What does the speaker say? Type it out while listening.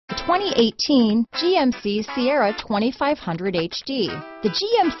2018 GMC Sierra 2500 HD. The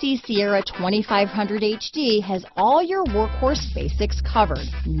GMC Sierra 2500 HD has all your workhorse basics covered.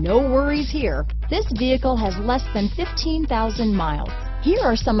 No worries here. This vehicle has less than 15,000 miles. Here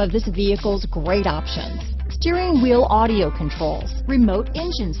are some of this vehicle's great options: steering wheel audio controls, remote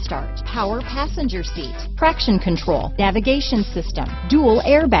engine start, power passenger seat, traction control, navigation system, dual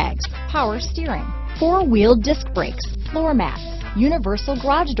airbags, power steering, four-wheel disc brakes, floor mats, universal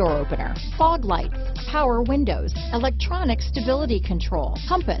garage door opener, fog lights, power windows, electronic stability control,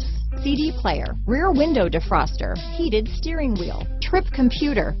 compass, CD player, rear window defroster, heated steering wheel, trip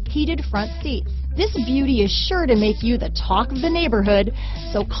computer, heated front seats. This beauty is sure to make you the talk of the neighborhood,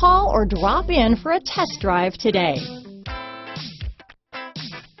 so call or drop in for a test drive today.